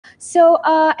So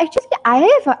actually,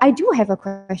 I do have a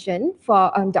question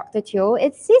for Dr. Teo.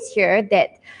 It says here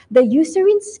that the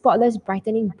Eucerin Spotless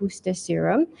Brightening Booster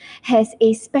Serum has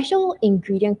a special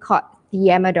ingredient called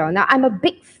Thiamidol. Now, I'm a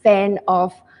big fan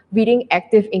of reading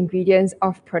active ingredients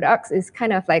of products. It's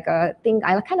kind of like a thing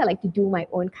I kind of like to do my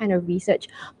own kind of research.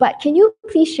 But can you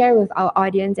please share with our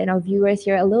audience and our viewers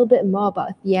here a little bit more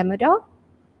about Thiamidol?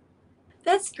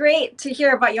 That's great to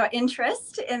hear about your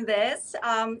interest in this.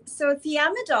 So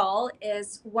thiamidol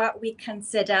is what we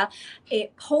consider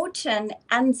a potent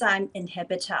enzyme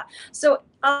inhibitor. So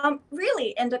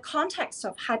really, in the context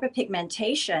of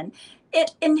hyperpigmentation,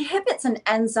 it inhibits an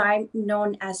enzyme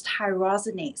known as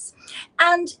tyrosinase.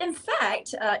 And in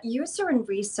fact, Eucerin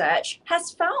research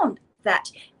has found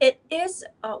that it is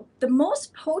the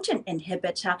most potent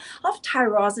inhibitor of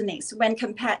tyrosinase when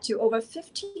compared to over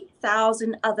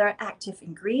 50,000 other active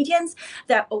ingredients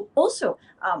that are also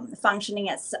functioning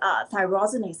as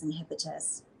tyrosinase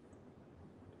inhibitors.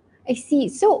 I see.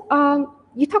 So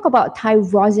you talk about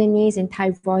tyrosinase and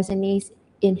tyrosinase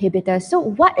inhibitors. So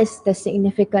what is the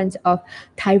significance of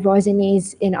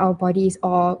tyrosinase in our bodies,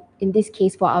 or in this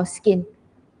case for our skin?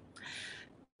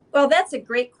 Well, that's a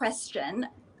great question.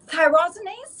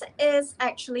 Tyrosinase is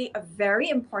actually a very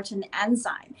important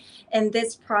enzyme in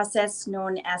this process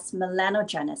known as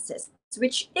melanogenesis,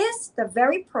 which is the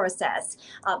very process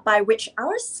by which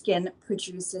our skin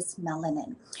produces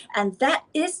melanin. And that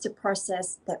is the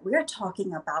process that we're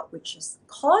talking about, which is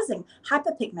causing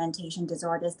hyperpigmentation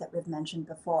disorders that we've mentioned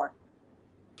before.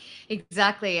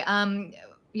 Exactly.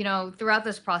 Throughout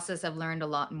this process, I've learned a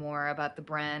lot more about the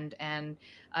brand, and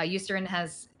Eucerin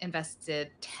has invested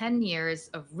 10 years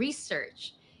of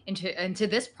research into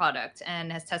this product and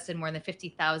has tested more than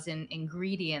 50,000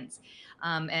 ingredients.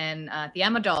 And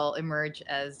Thiamidol emerged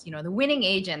as, the winning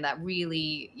agent that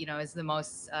really, is the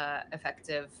most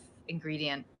effective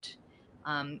ingredient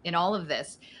in all of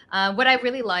this. What I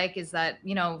really like is that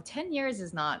 10 years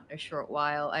is not a short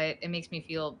while. It makes me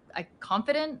feel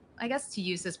confident, I guess, to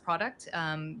use this product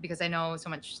because I know so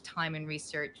much time and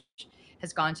research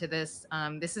has gone to this.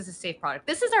 This is a safe product.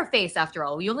 This is our face, after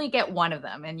all. We only get one of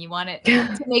them, and you want it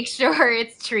to make sure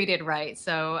it's treated right.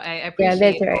 So I Yeah, appreciate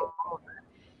that's right. all of that.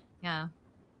 Yeah.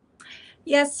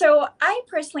 Yeah, so I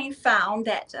personally found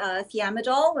that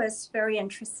Thiamidol was very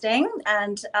interesting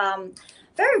and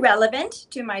very relevant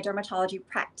to my dermatology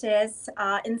practice.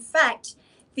 In fact,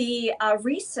 the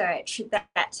research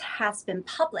that has been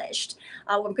published,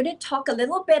 we're going to talk a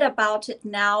little bit about it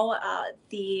now.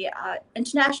 The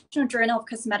International Journal of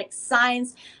Cosmetic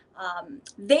Science,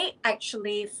 they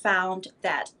actually found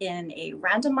that in a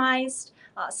randomized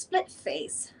split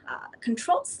phase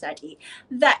controlled study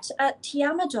that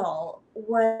Thiamidol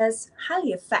was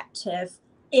highly effective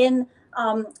in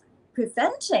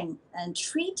preventing and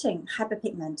treating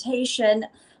hyperpigmentation.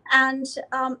 And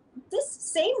this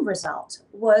same result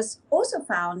was also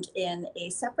found in a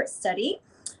separate study,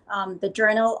 the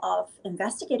Journal of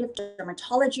Investigative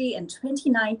Dermatology in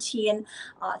 2019.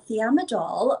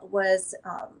 Thiamidol was,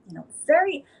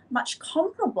 very much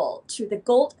comparable to the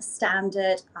gold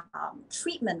standard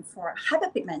treatment for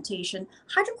hyperpigmentation,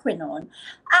 hydroquinone.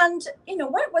 And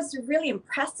what was really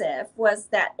impressive was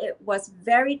that it was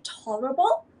very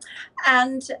tolerable,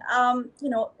 and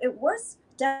it was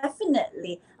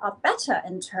definitely better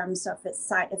in terms of its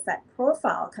side effect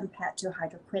profile compared to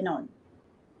hydroquinone.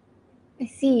 I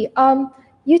see.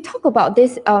 You talk about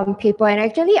this paper, and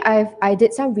actually, I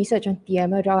did some research on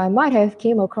Thiamidol. I might have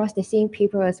came across the same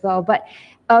paper as well. But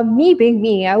me being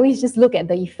me, I always just look at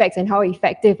the effects and how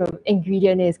effective an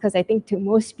ingredient is, because I think to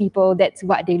most people that's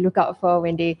what they look out for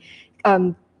when they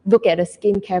look at a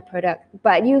skincare product.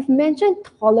 But you've mentioned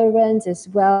tolerance as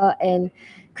well, and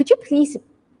could you please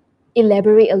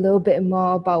elaborate a little bit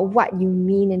more about what you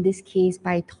mean in this case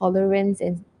by tolerance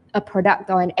and a product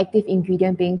or an active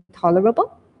ingredient being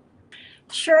tolerable?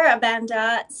 Sure,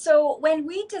 Amanda. So when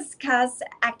we discuss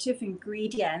active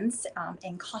ingredients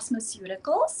in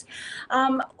cosmeceuticals,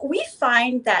 we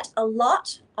find that a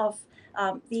lot of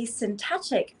these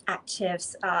synthetic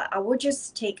actives, I will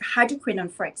just take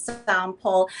hydroquinone, for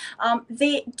example,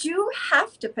 they do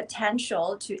have the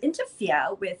potential to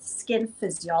interfere with skin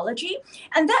physiology.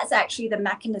 And that's actually the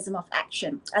mechanism of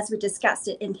action. As we discussed,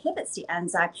 it inhibits the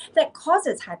enzyme that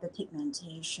causes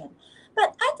hyperpigmentation.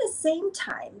 But at the same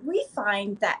time, we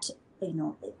find that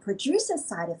it produces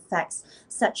side effects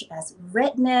such as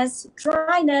redness,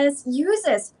 dryness.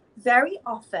 Users very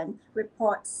often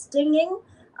report stinging,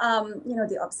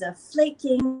 They observe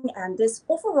flaking and this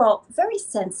overall very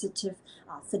sensitive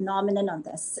phenomenon on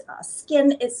their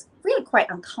skin. It's really quite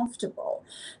uncomfortable.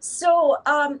 So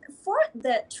for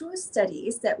the two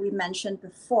studies that we mentioned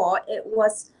before, it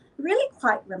was really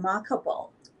quite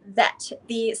remarkable that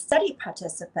the study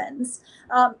participants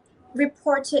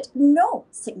reported no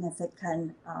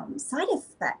significant side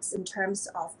effects in terms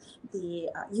of the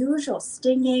usual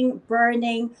stinging,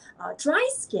 burning, dry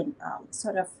skin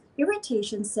sort of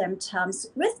irritation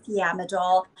symptoms with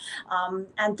Thiamidol,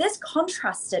 and this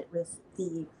contrasted with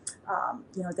the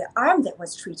arm that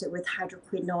was treated with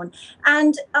hydroquinone,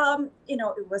 and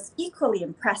it was equally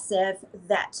impressive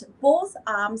that both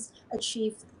arms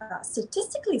achieved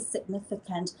statistically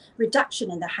significant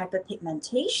reduction in the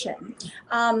hyperpigmentation.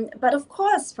 But of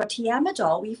course, for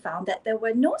Thiamidol, we found that there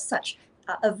were no such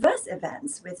adverse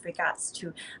events with regards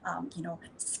to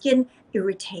skin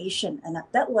irritation, and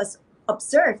that was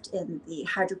observed in the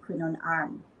hydroquinone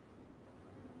arm.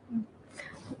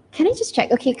 Can I just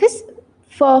check? Okay, because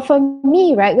for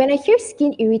me, right, when I hear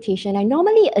skin irritation, I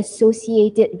normally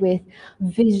associate it with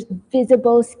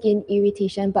visible skin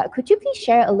irritation. But could you please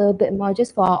share a little bit more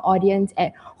just for our audience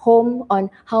at home on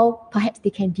how perhaps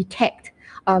they can detect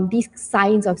these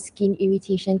signs of skin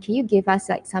irritation? Can you give us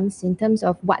like some symptoms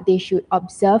of what they should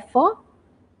observe for?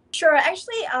 Sure.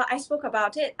 Actually, I spoke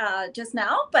about it just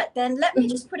now, but then let me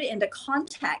just put it in the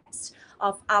context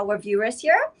of our viewers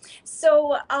here.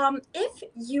 So if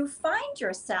you find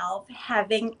yourself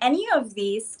having any of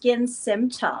these skin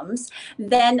symptoms,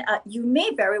 then you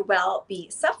may very well be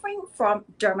suffering from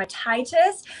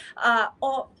dermatitis,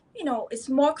 or it's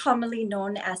more commonly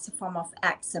known as a form of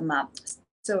eczema.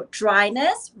 So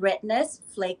dryness, redness,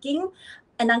 flaking,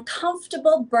 an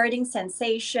uncomfortable burning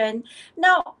sensation.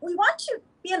 Now, we want to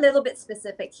be a little bit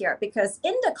specific here because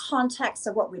in the context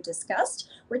of what we discussed,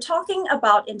 we're talking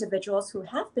about individuals who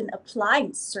have been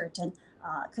applying certain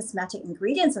cosmetic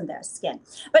ingredients on their skin.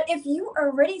 But if you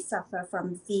already suffer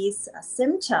from these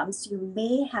symptoms, you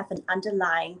may have an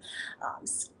underlying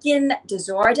skin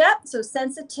disorder. So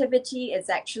sensitivity is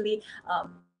actually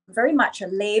very much a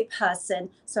lay person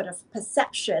sort of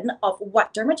perception of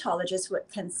what dermatologists would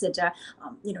consider,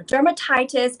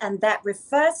 dermatitis, and that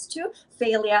refers to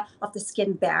failure of the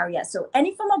skin barrier. So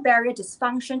any form of barrier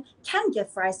dysfunction can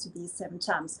give rise to these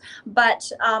symptoms. But,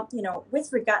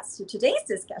 with regards to today's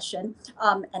discussion,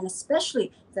 and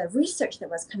especially the research that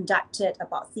was conducted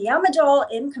about Thiamidol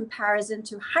in comparison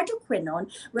to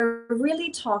hydroquinone, we're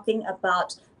really talking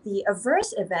about the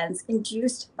adverse events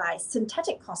induced by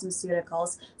synthetic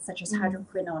cosmeceuticals such as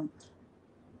hydroquinone.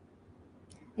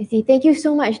 I see. Thank you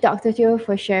so much, Dr. Teo,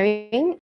 for sharing.